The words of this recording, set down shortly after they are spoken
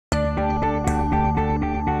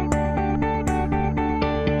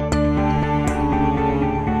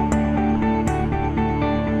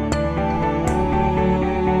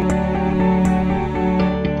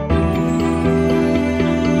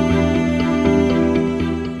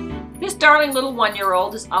darling little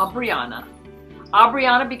 1-year-old is Abriana.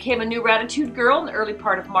 Abriana became a new Rattitude girl in the early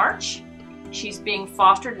part of March. She's being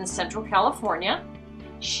fostered in Central California.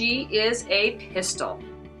 She is a pistol.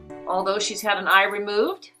 Although she's had an eye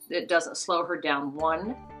removed, it doesn't slow her down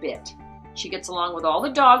one bit. She gets along with all the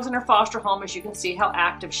dogs in her foster home, as you can see how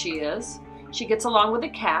active she is. She gets along with the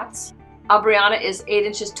cats. Abriana is 8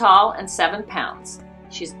 inches tall and 7 pounds.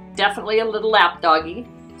 She's definitely a little lap doggy,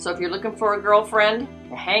 so if you're looking for a girlfriend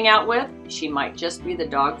to hang out with, she might just be the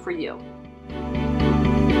dog for you.